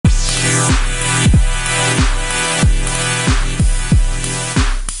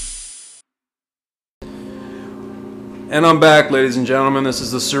And I'm back, ladies and gentlemen. This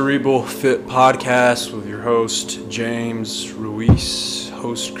is the Cerebral Fit Podcast with your host, James Ruiz,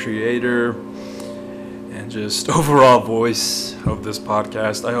 host, creator, and just overall voice of this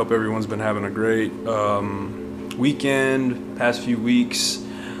podcast. I hope everyone's been having a great weekend, past few weeks.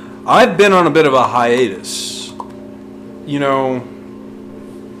 I've been on a bit of a hiatus. You know,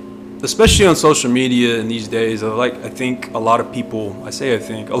 especially on social media in these days, I think a lot of people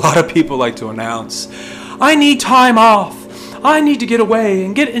like to announce, I need time off. I need to get away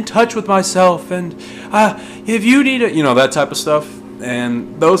and get in touch with myself. And if you need it, that type of stuff.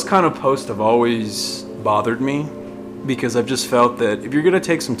 And those kind of posts have always bothered me because I've just felt that if you're going to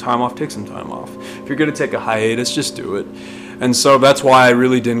take some time off, take some time off. If you're going to take a hiatus, just do it. And so that's why I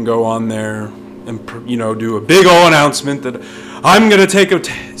really didn't go on there and, do a big old announcement that I'm going to take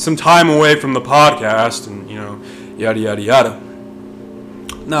some time away from the podcast and, yada, yada, yada.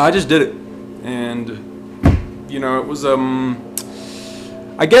 No, I just did it. And it was,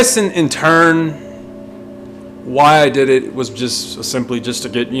 I guess in turn, why I did it was just simply just to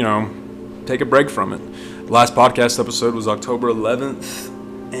get, take a break from it. The last podcast episode was October 11th,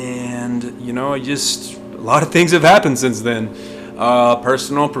 and, a lot of things have happened since then.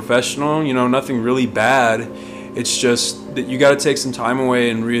 Personal, professional, nothing really bad. It's just that you got to take some time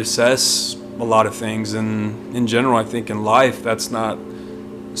away and reassess a lot of things, and in general, I think in life, that's not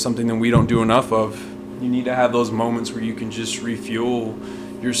something that we don't do enough of. You need to have those moments where you can just refuel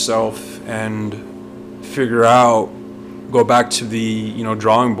yourself and go back to the,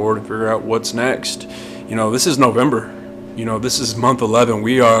 drawing board and figure out what's next. This is November. This is month 11.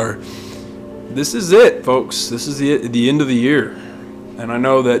 This is it, folks. This is the end of the year. And I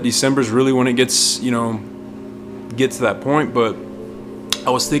know that December's really when it gets to that point, but I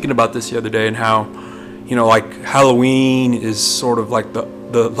was thinking about this the other day and how, like Halloween is sort of like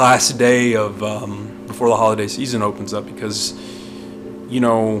the last day of before the holiday season opens up, because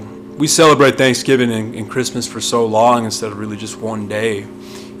we celebrate Thanksgiving and Christmas for so long instead of really just one day.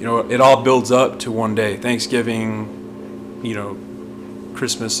 It all builds up to one day. Thanksgiving,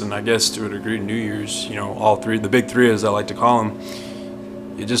 Christmas, and I guess to a degree New Year's, all three, the big three as I like to call them,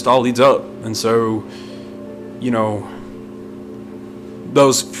 it just all leads up. And so,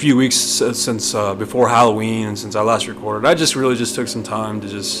 those few weeks since before Halloween and since I last recorded, I just really just took some time to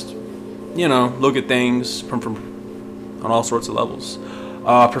just look at things from on all sorts of levels.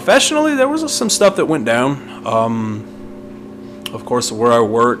 Professionally, there was some stuff that went down. Of course, where I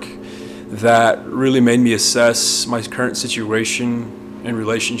work, that really made me assess my current situation and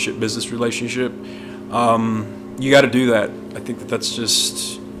business relationship. You got to do that. I think that's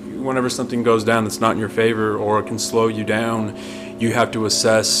just, whenever something goes down that's not in your favor or it can slow you down, you have to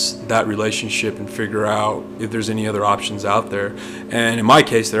assess that relationship and figure out if there's any other options out there. And in my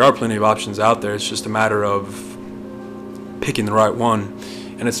case, there are plenty of options out there. It's just a matter of picking the right one.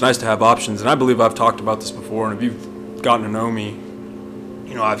 And it's nice to have options. And I believe I've talked about this before. And if you've gotten to know me,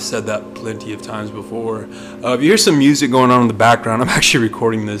 I've said that plenty of times before. If you hear some music going on in the background, I'm actually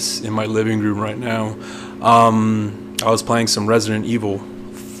recording this in my living room right now. I was playing some Resident Evil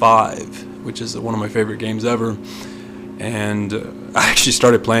 5, which is one of my favorite games ever. And I actually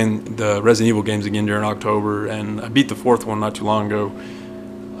started playing the Resident Evil games again during October, and I beat the 4th one not too long ago,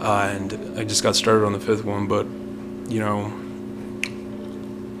 and I just got started on the 5th one. But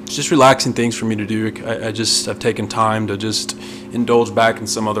it's just relaxing things for me to do. I've taken time to just indulge back in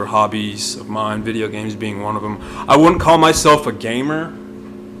some other hobbies of mine, video games being one of them. I wouldn't call myself a gamer,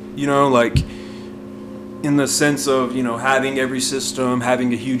 like in the sense of having every system,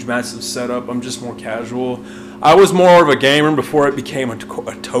 having a huge massive setup. I'm just more casual. I was more of a gamer before it became a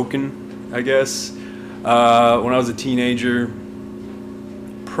token, I guess. When I was a teenager,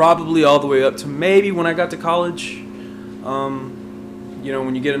 probably all the way up to maybe when I got to college.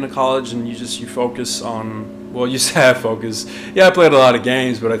 When you get into college and you focus on, well, you say I focus. Yeah, I played a lot of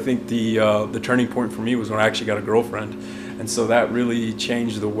games, but I think the turning point for me was when I actually got a girlfriend. And so that really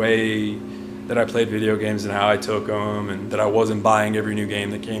changed the way that I played video games and how I took them, and that I wasn't buying every new game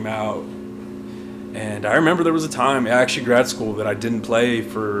that came out. And I remember there was a time, actually grad school, that I didn't play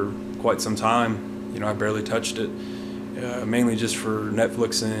for quite some time. I barely touched it, mainly just for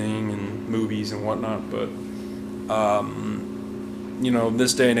Netflixing and movies and whatnot. But,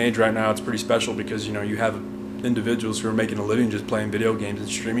 this day and age right now, it's pretty special because, you have individuals who are making a living just playing video games and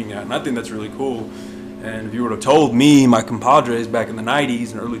streaming that. And I think that's really cool. And if you would have told me, my compadres back in the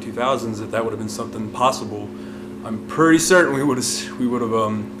 90s and early 2000s, that would have been something possible, I'm pretty certain we would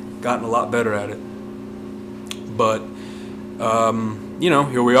have gotten a lot better at it. But,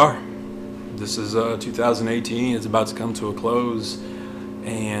 here we are. This is 2018. It's about to come to a close.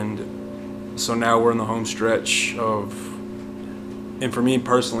 And So now we're in the home stretch of, and for me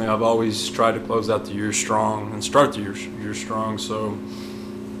personally, I've always tried to close out the year strong and start the year strong. So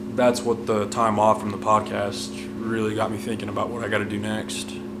that's what the time off from the podcast really got me thinking about what I got to do next,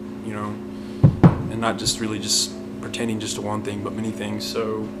 and not just really just pertaining just to one thing, but many things.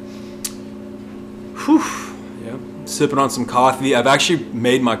 So, yeah, sipping on some coffee. I've actually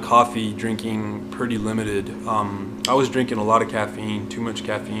made my coffee drinking pretty limited. I was drinking a lot of caffeine, too much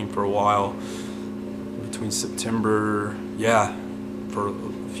caffeine for a while, between September, for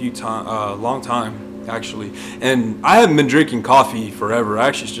a long time actually. And I haven't been drinking coffee forever. I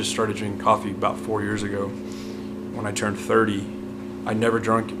actually just started drinking coffee about 4 years ago when I turned 30. I never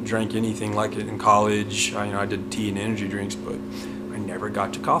drank anything like it in college. I did tea and energy drinks, but I never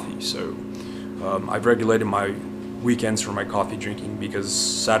got to coffee. So I've regulated my weekends for my coffee drinking, because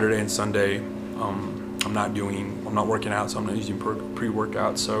Saturday and Sunday I'm not working out, so I'm not using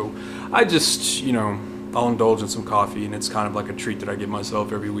pre-workout. So I just, I'll indulge in some coffee, and it's kind of like a treat that I give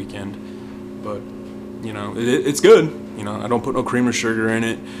myself every weekend. But, it's good. I don't put no cream or sugar in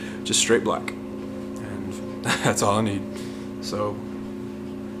it, just straight black. And that's all I need. So,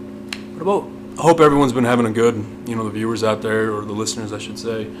 I hope everyone's been having a good, the viewers out there, or the listeners, I should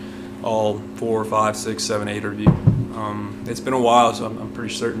say, all 4, 5, 6, 7, 8 of you. It's been a while, so I'm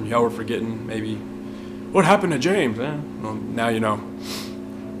pretty certain y'all were forgetting maybe what happened to James. Well, now you know.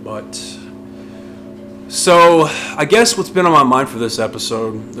 But so I guess what's been on my mind for this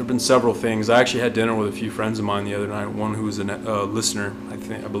episode, there have been several things. I actually had dinner with a few friends of mine the other night. One who was a listener,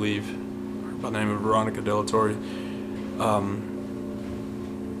 I believe, by the name of Veronica Delatorre.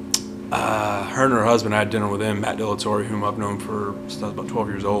 Her and her husband, I had dinner with him, Matt Delatorre, whom I've known since I was about 12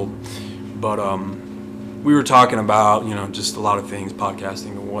 years old. But we were talking about, just a lot of things,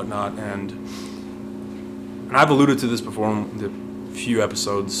 podcasting and whatnot. And I've alluded to this before in the few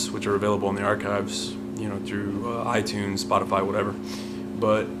episodes, which are available in the archives, through iTunes, Spotify, whatever.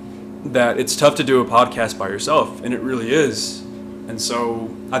 But that it's tough to do a podcast by yourself, and it really is. And so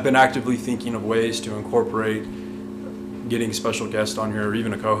I've been actively thinking of ways to incorporate getting special guests on here, or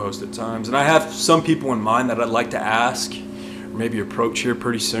even a co-host at times. And I have some people in mind that I'd like to ask, or maybe approach here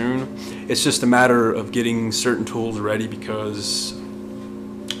pretty soon. It's just a matter of getting certain tools ready, because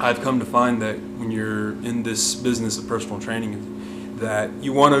I've come to find that when you're in this business of personal training, that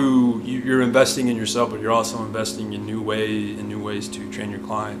you're investing in yourself, but you're also investing in new ways to train your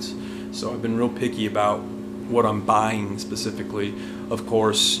clients. So I've been real picky about what I'm buying specifically. Of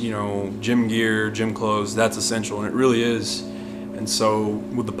course, gym gear, gym clothes, that's essential, and it really is. And so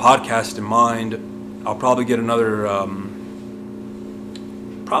with the podcast in mind, I'll probably get another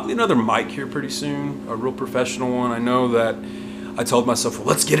mic here pretty soon, a real professional one. I know that I told myself, well,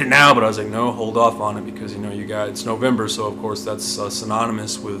 let's get it now, but I was like, no, hold off on it, because you guys, it's November, so of course that's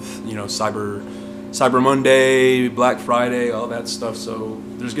synonymous with Cyber Monday, Black Friday, all that stuff. So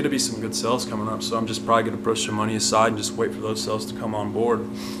there's going to be some good sales coming up. So I'm just probably going to push some money aside and just wait for those sales to come on board,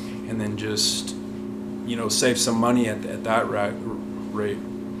 and then just save some money at that rate.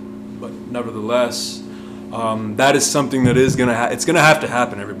 But nevertheless, that is something that is it's going to have to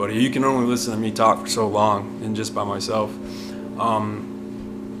happen, everybody. You can only listen to me talk for so long and just by myself.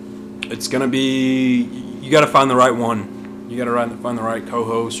 It's going to be, you got to find the right one. You got to find the right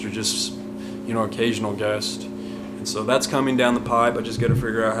co-host, or just, occasional guest. And so that's coming down the pipe. I just got to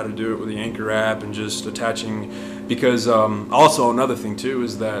figure out how to do it with the Anchor app and just attaching, because also another thing too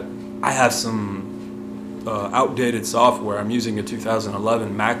is that I have some outdated software. I'm using a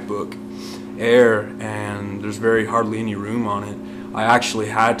 2011 MacBook Air, and there's hardly any room on it. I actually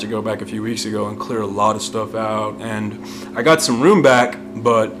had to go back a few weeks ago and clear a lot of stuff out, and I got some room back,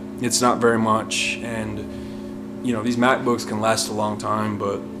 but it's not very much. And these MacBooks can last a long time,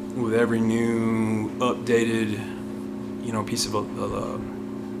 but with every new updated piece of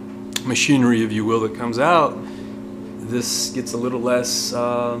machinery, if you will, that comes out, this gets a little less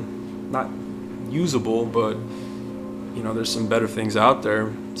not usable, but there's some better things out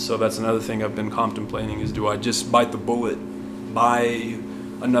there. So that's another thing I've been contemplating, is do I just bite the bullet, buy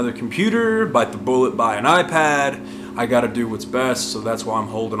another computer, bite the bullet, buy an iPad? I got to do what's best, so that's why I'm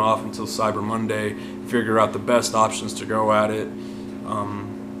holding off until Cyber Monday, figure out the best options to go at it,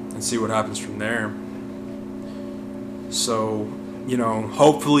 and see what happens from there. So,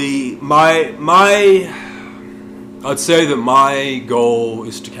 hopefully I'd say that my goal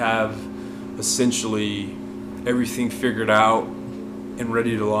is to have essentially everything figured out and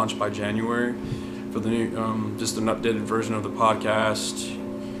ready to launch by January for the new, just an updated version of the podcast,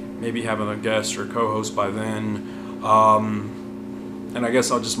 maybe having a guest or co-host by then. And I guess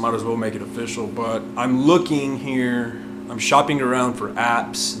I just might as well make it official, but I'm shopping around for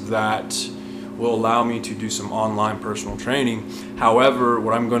apps that will allow me to do some online personal training. However,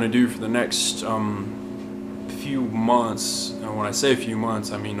 what I'm going to do for the next few months, and when I say a few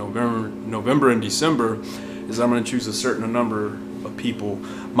months, I mean November and December, is I'm going to choose a certain number of people.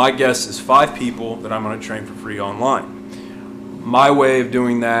 My guess is 5 people that I'm going to train for free online. My way of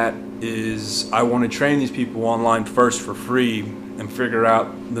doing that is I want to train these people online first for free and figure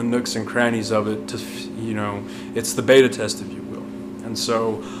out the nooks and crannies of it to, it's the beta test, if you will. And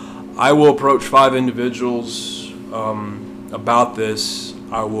so I will approach 5 individuals about this.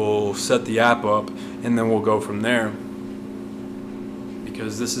 I will set the app up, and then we'll go from there.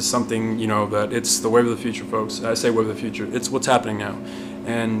 Because this is something, that it's the wave of the future, folks. I say wave of the future. It's what's happening now.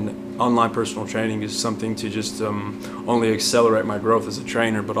 And online personal training is something to just only accelerate my growth as a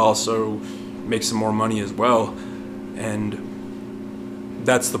trainer, but also make some more money as well. And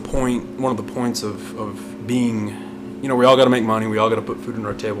that's the point, one of the points of being, we all got to make money. We all got to put food on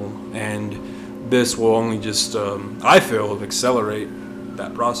our table. And this will only just, I feel, accelerate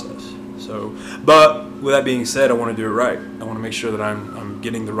that process. So, but with that being said, I want to do it right. I want to make sure that I'm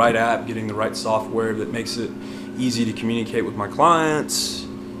getting the right app, getting the right software that makes it easy to communicate with my clients,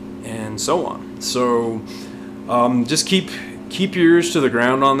 and so on. So, just keep your ears to the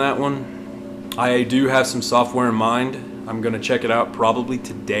ground on that one. I do have some software in mind. I'm going to check it out probably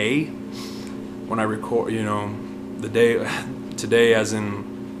today when I record, the day today as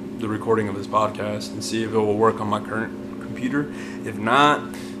in the recording of this podcast, and see if it will work on my current computer. If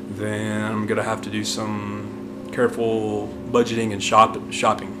not, then I'm going to have to do some careful budgeting and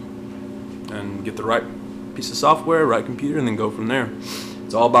shopping and get the right piece of software, right computer, and then go from there.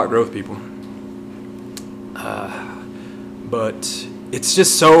 It's all about growth, people. But it's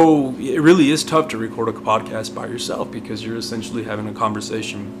just it really is tough to record a podcast by yourself, because you're essentially having a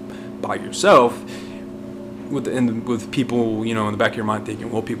conversation by yourself with people, in the back of your mind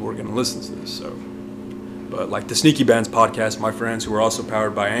thinking, well, people are going to listen to this. So, but like the Sneaky Bands podcast, my friends who are also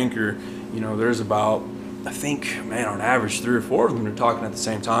powered by Anchor, there's about, I think, on average 3 or 4 of them are talking at the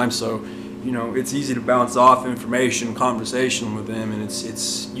same time. So, it's easy to bounce off information, conversation with them, and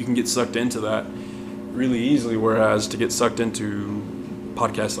it's you can get sucked into that really easily. Whereas to get sucked into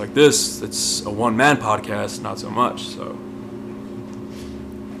podcasts like this, it's a one-man podcast, not so much. So,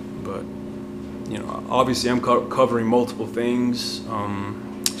 but obviously I'm covering multiple things.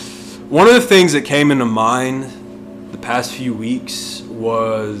 One of the things that came into mind the past few weeks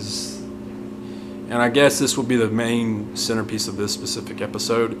was, and I guess this will be the main centerpiece of this specific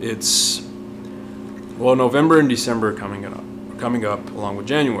episode, it's, November and December are coming up along with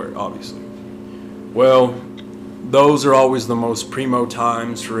January, obviously. Well, those are always the most primo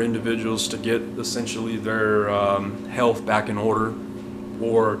times for individuals to get essentially their health back in order,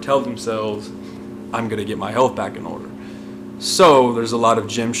 or tell themselves, I'm going to get my health back in order. So there's a lot of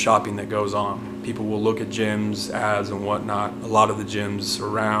gym shopping that goes on. People will look at gyms, ads and whatnot. A lot of the gyms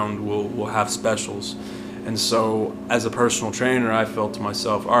around will have specials. And so as a personal trainer, I felt to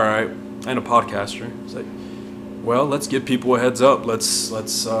myself, all right, and a podcaster, it's like, well, let's give people a heads up. Let's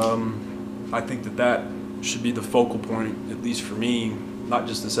I think that should be the focal point, at least for me, not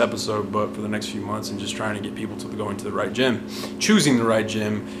just this episode, but for the next few months, and just trying to get people to go into the right gym, choosing the right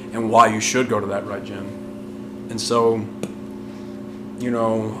gym, and why you should go to that right gym. And so,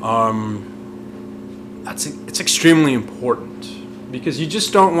 it's extremely important, because you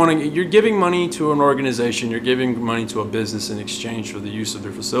just don't want to, you're giving money to an organization, you're giving money to a business in exchange for the use of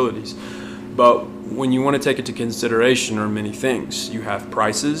their facilities. But when you want to take it to consideration, are many things. You have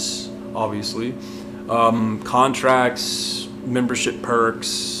prices, obviously, contracts, membership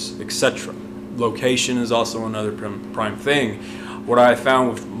perks, etc. Location is also another prime thing. What I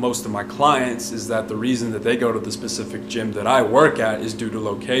found with most of my clients is that the reason that they go to the specific gym that I work at is due to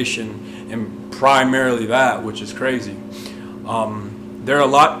location, and primarily that, which is crazy. There are a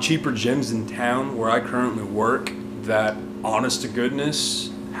lot cheaper gyms in town where I currently work that, honest to goodness,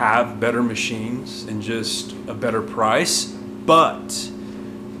 have better machines and just a better price, but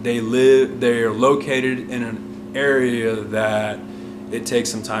they're located in an area that it takes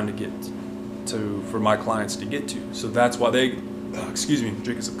some time to get to, for my clients to get to. So that's why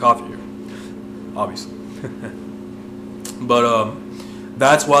drinking some coffee here, obviously. But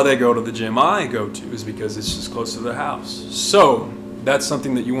that's why they go to the gym I go to, is because it's just close to their house. So that's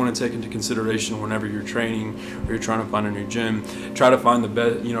something that you want to take into consideration whenever you're training or you're trying to find a new gym. Try to find the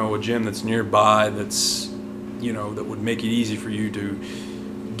best, a gym that's nearby, that's, that would make it easy for you to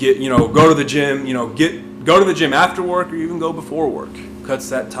get, go to the gym, go to the gym after work, or even go before work. Cuts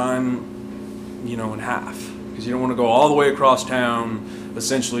that time, in half, because you don't want to go all the way across town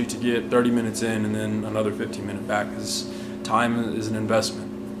essentially to get 30 minutes in and then another 15 minutes back, because time is an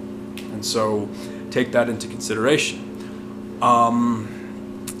investment. And And so take that into consideration.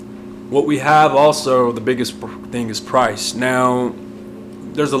 What we have also, the biggest thing is price. Now,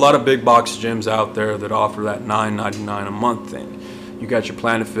 there's a lot of big box gyms out there that offer that $9.99 a month thing. You got your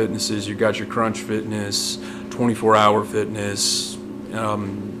Planet Fitnesses, you got your Crunch Fitness, 24-hour fitness.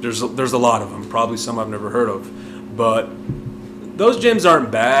 There's a lot of them, probably some I've never heard of. But those gyms aren't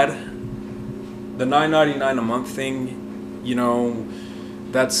bad. The $9.99 a month thing,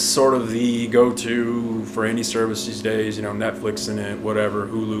 that's sort of the go-to for any service these days, Netflix in it, whatever,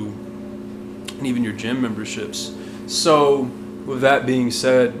 Hulu, and even your gym memberships. So with that being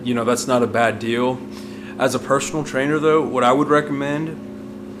said, that's not a bad deal. As a personal trainer though, what I would recommend,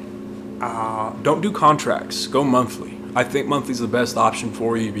 don't do contracts, go monthly. I think monthly is the best option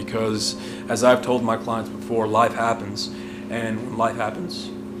for you because, as I've told my clients before, life happens. And when life happens,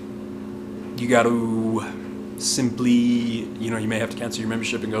 you got to simply, you may have to cancel your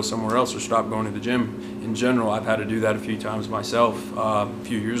membership and go somewhere else or stop going to the gym. In general, I've had to do that a few times myself a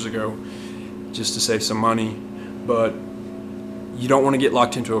few years ago just to save some money. But you don't want to get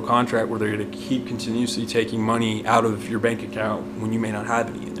locked into a contract where they're going to keep continuously taking money out of your bank account when you may not have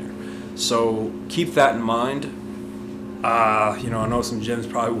any in there. So keep that in mind. I know some gyms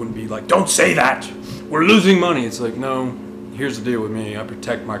probably wouldn't be like, don't say that, we're losing money. It's like, no, here's the deal with me. I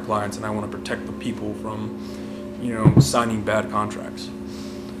protect my clients and I want to protect the people from, signing bad contracts.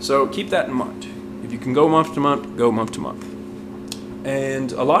 So keep that in mind. If you can go month to month, go month to month.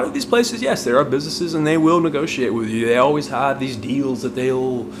 And a lot of these places, yes, there are businesses and they will negotiate with you. They always have these deals that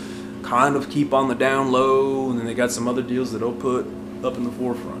they'll kind of keep on the down low, and then they got some other deals that they'll put up in the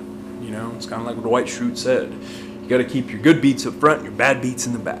forefront. It's kind of like what Dwight Schrute said. You got to keep your good beats up front and your bad beats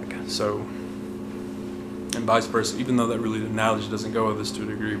in the back. So, and vice versa, even though that really, the analogy doesn't go with this to a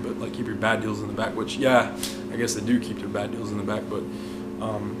degree, but like keep your bad deals in the back, which, yeah, I guess they do keep their bad deals in the back, but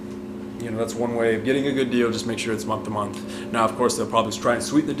that's one way of getting a good deal. Just make sure it's month to month. Now, of course, they'll probably try and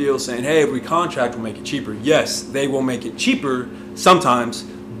sweeten the deal saying, hey, if we contract, we'll make it cheaper. Yes, they will make it cheaper sometimes,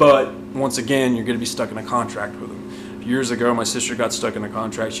 but once again, you're going to be stuck in a contract with them. Years ago, my sister got stuck in a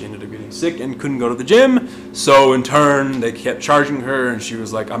contract. She ended up getting sick and couldn't go to the gym. So in turn, they kept charging her, and she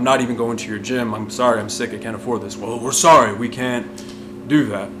was like, I'm not even going to your gym. I'm sorry, I'm sick. I can't afford this. Well, we're sorry. We can't do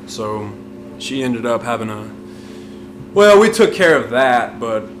that. So she ended up we took care of that.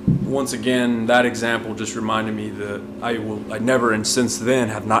 But once again, that example just reminded me that I never, and since then,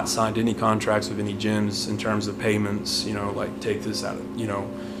 have not signed any contracts with any gyms in terms of payments, like take this out of,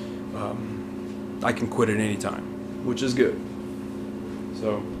 I can quit at any time, which is good.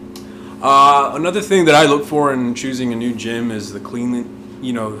 So another thing that I look for in choosing a new gym is the clean,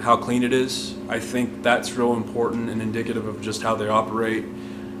 how clean it is. I think that's real important and indicative of just how they operate.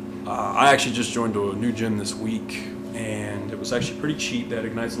 I actually just joined a new gym this week, and it was actually pretty cheap. They had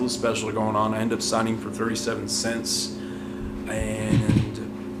a nice little special going on. I ended up signing for 37 cents, and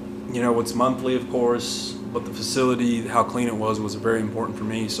it's monthly, of course, but the facility, how clean it was very important for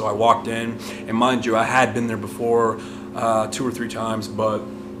me. So I walked in, and mind you, I had been there before 2 or 3 times, but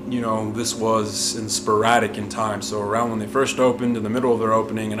this was sporadic in time. So around when they first opened, in the middle of their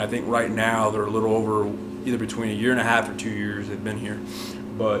opening, and I think right now they're a little over, either between 1.5 years or 2 years they've been here.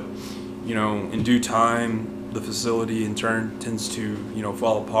 But in due time, the facility in turn tends to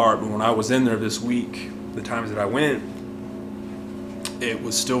fall apart. But when I was in there this week, the times that I went, it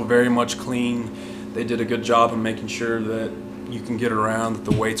was still very much clean. They did a good job of making sure that you can get around, that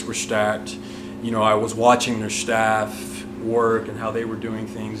the weights were stacked. I was watching their staff work and how they were doing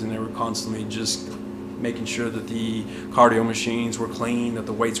things, and they were constantly just making sure that the cardio machines were clean, that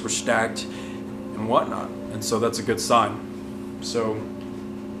the weights were stacked and whatnot. And so that's a good sign. So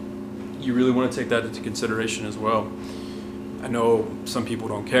you really want to take that into consideration as well. I know some people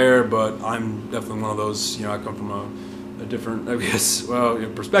don't care, but I'm definitely one of those. I come from a different,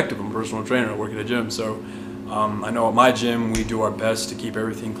 perspective. I'm a personal trainer. I work at a gym, so I know at my gym we do our best to keep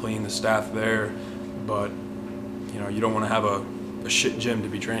everything clean, the staff there, but you don't want to have a shit gym to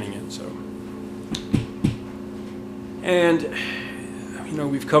be training in. So, and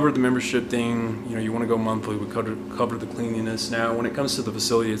we've covered the membership thing. You want to go monthly. We covered the cleanliness. Now, when it comes to the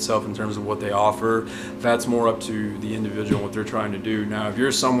facility itself, in terms of what they offer, that's more up to the individual and what they're trying to do. Now, if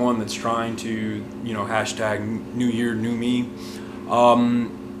you're someone that's trying to, hashtag New Year, New Me,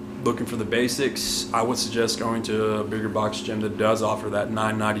 looking for the basics, I would suggest going to a bigger box gym that does offer that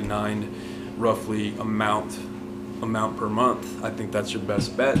 $9.99 roughly amount per month. I think that's your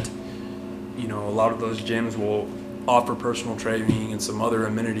best bet. A lot of those gyms will offer personal training and some other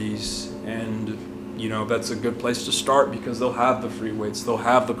amenities, and that's a good place to start because they'll have the free weights, they'll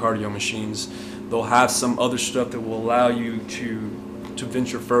have the cardio machines, they'll have some other stuff that will allow you to to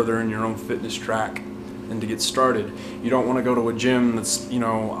venture further in your own fitness track and to get started. You don't want to go to a gym that's,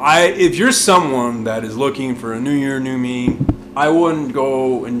 if you're someone that is looking for a new year, new me, I wouldn't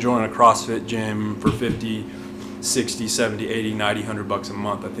go and join a CrossFit gym for 50, 60, 70, 80, 90, $100 a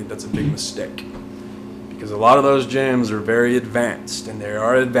month. I think that's a big mistake. Because a lot of those gyms are very advanced, and there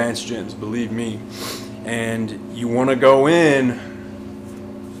are advanced gyms, believe me. And you want to go in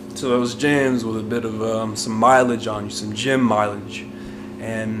to those gyms with a bit of some mileage on you, some gym mileage.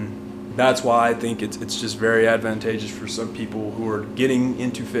 And that's why I think it's just very advantageous for some people who are getting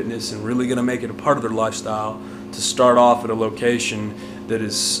into fitness and really going to make it a part of their lifestyle to start off at a location that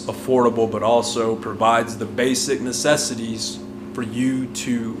is affordable but also provides the basic necessities for you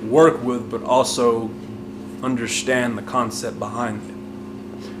to work with, but also understand the concept behind it.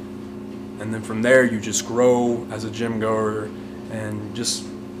 And then from there you just grow as a gym goer and just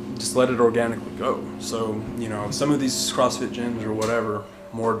let it organically go. So, some of these CrossFit gyms or whatever,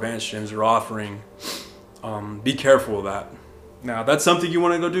 more advanced gyms are offering, be careful of that. Now, if that's something you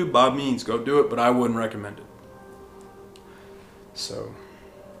want to go do, by all means, go do it, but I wouldn't recommend it. So,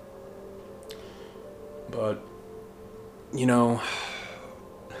 but, as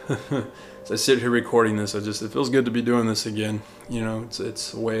I sit here recording this, it feels good to be doing this again.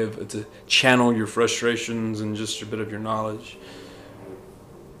 It's a way to channel your frustrations and just a bit of your knowledge.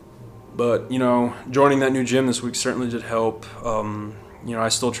 But, joining that new gym this week certainly did help. I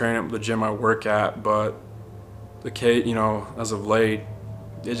still train at the gym I work at, but as of late,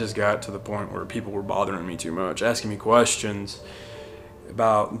 it just got to the point where people were bothering me too much, asking me questions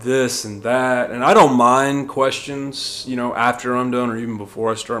about this and that. And I don't mind questions, after I'm done or even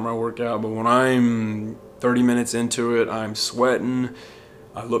before I start my workout. But when I'm 30 minutes into it, I'm sweating,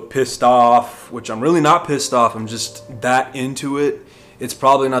 I look pissed off, which I'm really not pissed off. I'm just that into it. It's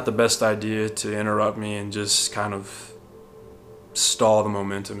probably not the best idea to interrupt me and just kind of stall the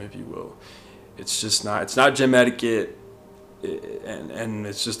momentum, if you will. It's not gym etiquette, and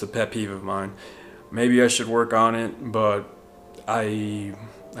it's just a pet peeve of mine. Maybe I should work on it, but I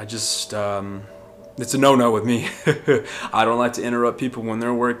just, it's a no-no with me. I don't like to interrupt people when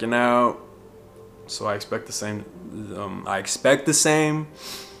they're working out, so I expect the same.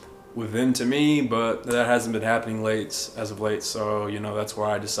 With them to me, but that hasn't been happening as of late. So that's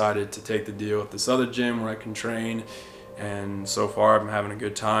why I decided to take the deal with this other gym where I can train, and so far I've been having a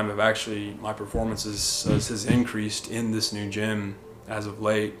good time. My performances has increased in this new gym as of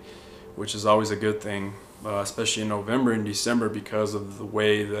late, which is always a good thing, especially in November and December, because of the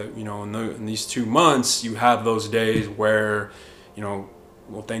way that in these 2 months you have those days where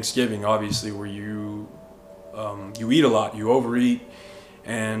Thanksgiving obviously, where you eat a lot, you overeat.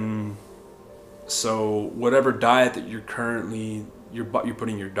 And so whatever diet that you're currently you're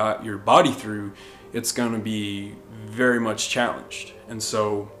putting your body through, it's going to be very much challenged. And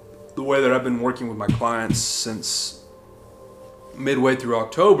so the way that I've been working with my clients since midway through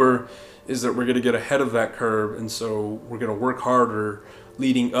October is that we're going to get ahead of that curve, and so we're going to work harder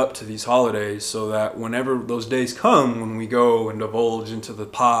leading up to these holidays, so that whenever those days come, when we go and divulge into the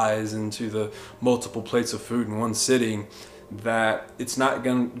pies, into the multiple plates of food in one sitting, that it's not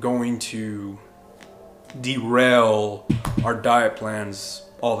going to derail our diet plans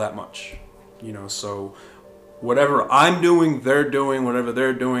all that much. So whatever I'm doing, they're doing. Whatever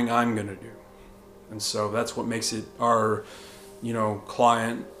they're doing, I'm going to do. And so that's what makes it our,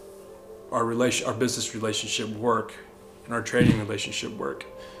 client, our business relationship work, and our trading relationship work.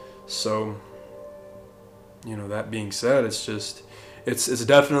 So, that being said, it's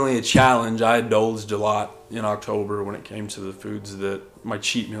definitely a challenge. I indulged a lot in October when it came to the foods, that my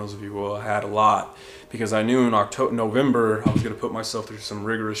cheat meals, if you will. I had a lot because I knew in November I was going to put myself through some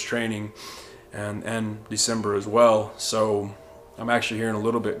rigorous training, and December as well. So I'm actually here in a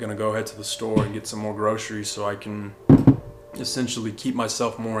little bit going to go ahead to the store and get some more groceries so I can essentially keep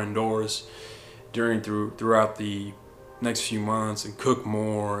myself more indoors throughout the next few months and cook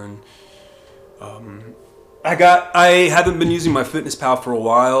more. And I haven't been using my FitnessPal for a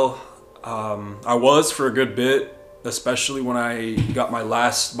while. I was for a good bit, especially when I got my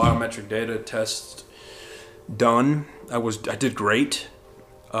last biometric data test done. I did great.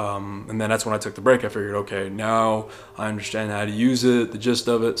 And then that's when I took the break. I figured, okay, now I understand how to use it, the gist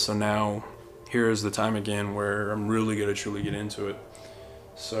of it. So now here's the time again where I'm really going to truly get into it.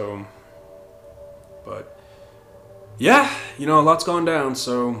 So, but yeah, a lot's gone down.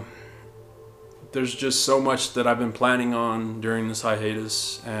 So there's just so much that I've been planning on during this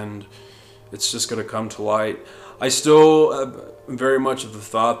hiatus, and it's just going to come to light. I still am very much of the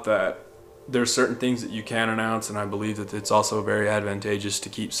thought that there are certain things that you can announce, and I believe that it's also very advantageous to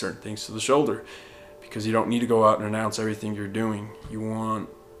keep certain things to the shoulder. because you don't need to go out and announce everything you're doing. You want,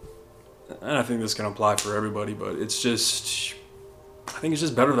 and I think this can apply for everybody, but I think it's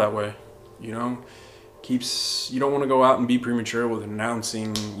just better that way, you know? You don't want to go out and be premature with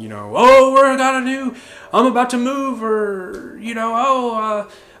announcing, I'm about to move, or,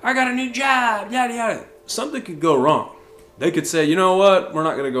 I got a new job, yada, yada. Something could go wrong. They could say, you know what, we're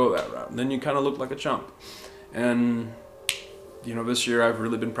not going to go that route. And then you kind of look like a chump. And, this year I've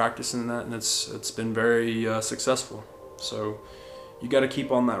really been practicing that, and it's been very successful. So you got to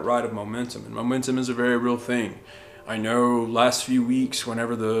keep on that ride of momentum. And momentum is a very real thing. I know last few weeks,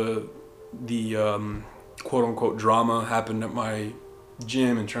 whenever the quote-unquote drama happened at my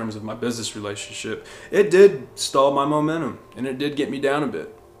gym in terms of my business relationship, it did stall my momentum, and it did get me down a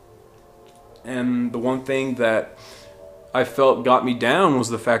bit. And the one thing that I felt got me down was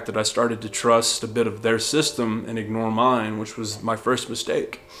the fact that I started to trust a bit of their system and ignore mine, which was my first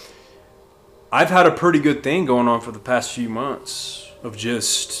mistake. I've had a pretty good thing going on for the past few months of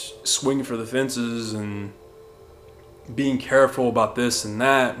just swinging for the fences and being careful about this and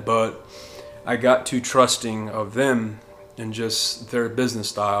that, but I got too trusting of them and just their business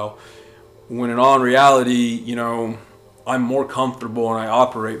style, when in all reality, I'm more comfortable and I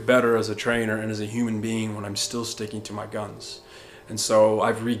operate better as a trainer and as a human being when I'm still sticking to my guns. And so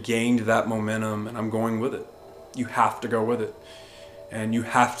I've regained that momentum, and I'm going with it. You have to go with it. And you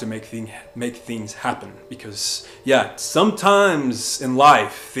have to make things happen, because sometimes in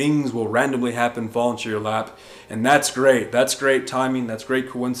life things will randomly happen, fall into your lap, and that's great. That's great timing. That's great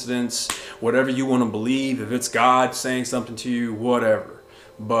coincidence. Whatever you want to believe, if it's God saying something to you, whatever.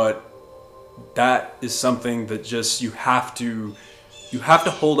 But that is something that just you have to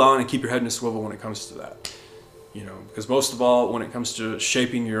hold on and keep your head in a swivel when it comes to that. Because most of all, when it comes to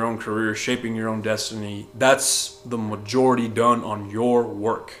shaping your own career, shaping your own destiny, that's the majority done on your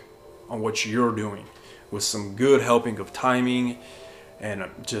work, on what you're doing, with some good helping of timing and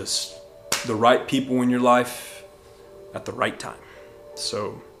just the right people in your life at the right time.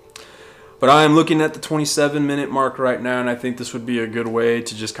 But I am looking at the 27-minute mark right now, and I think this would be a good way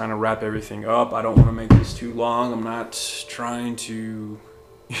to just kind of wrap everything up. I don't want to make this too long. I'm not trying to,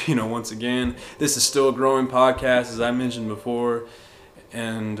 once again, this is still a growing podcast, as I mentioned before,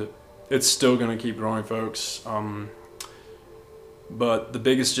 and it's still going to keep growing, folks. But the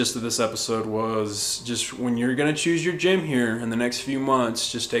biggest gist of this episode was just when you're going to choose your gym here in the next few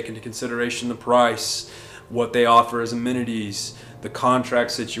months, just take into consideration the price, what they offer as amenities, the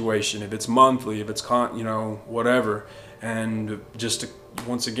contract situation, if it's monthly, if it's whatever. And just to,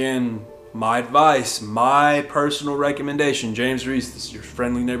 once again, my advice, my personal recommendation, James Reese, this is your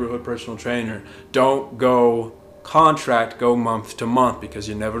friendly neighborhood personal trainer. Don't go contract, go month to month, because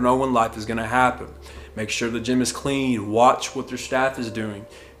you never know when life is going to happen. Make sure the gym is clean. Watch what their staff is doing.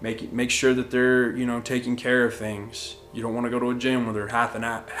 Make sure that they're taking care of things. You don't want to go to a gym where they're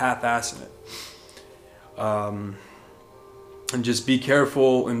half-assing it. And just be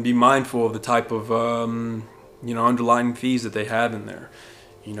careful and be mindful of the type of underlying fees that they have in there.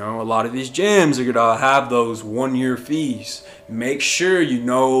 A lot of these gyms are gonna have those 1-year fees. Make sure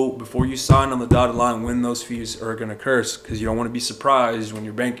before you sign on the dotted line when those fees are gonna occur, because you don't want to be surprised when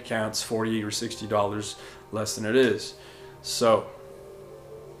your bank account's $40 or $60 less than it is. So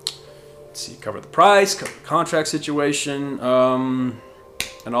let's see, cover the price, cover the contract situation,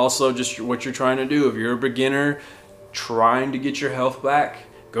 and also just what you're trying to do. If you're a beginner trying to get your health back,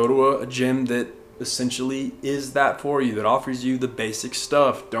 go to a gym that essentially is that for you, that offers you the basic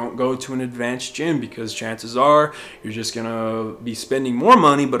stuff. Don't go to an advanced gym, because chances are you're just gonna be spending more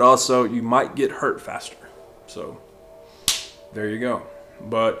money, but also you might get hurt faster. So there you go.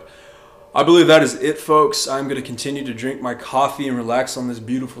 But I believe that is it, folks. I'm gonna continue to drink my coffee and relax on this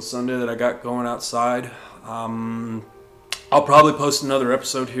beautiful Sunday that I got going outside. I'll probably post another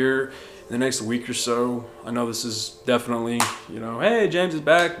episode here in the next week or so. I know this is definitely, hey, James is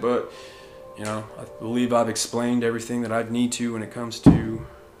back, but I believe I've explained everything that I need to when it comes to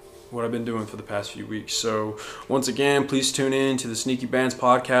what I've been doing for the past few weeks. So once again, please tune in to the Sneaky Bands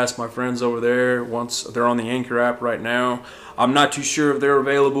podcast. My friends over there, they're on the Anchor app right now. I'm not too sure if they're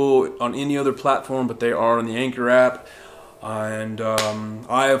available on any other platform, but they are on the Anchor app. And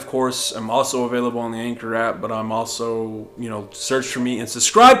I, of course, am also available on the Anchor app, but I'm also, search for me and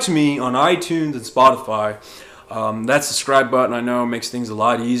subscribe to me on iTunes and Spotify. That subscribe button, I know, makes things a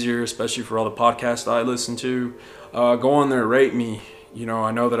lot easier, especially for all the podcasts I listen to. Go on there, rate me.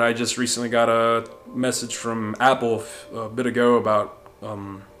 I know that I just recently got a message from Apple a bit ago about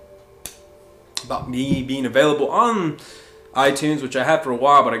me being available on iTunes, which I had for a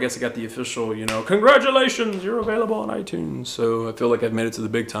while, but I guess I got the official, congratulations, you're available on iTunes. So I feel like I've made it to the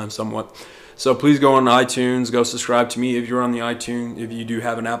big time somewhat. So please go on iTunes, go subscribe to me if you're on the iTunes, if you do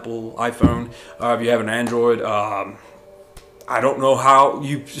have an Apple iPhone, if you have an Android. I don't know how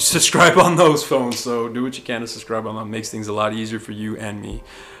you subscribe on those phones, so do what you can to subscribe on them. It makes things a lot easier for you and me.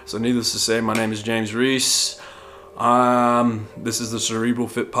 So needless to say, my name is James Reese. This is the Cerebral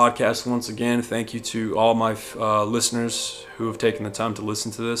Fit Podcast once again. Thank you to all my listeners who have taken the time to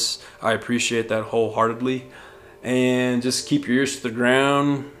listen to this. I appreciate that wholeheartedly. And just keep your ears to the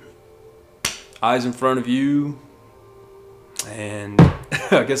ground, eyes in front of you. And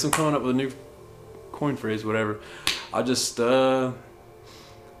I guess I'm coming up with a new coin phrase, whatever. Until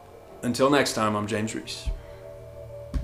next time, I'm James Reese.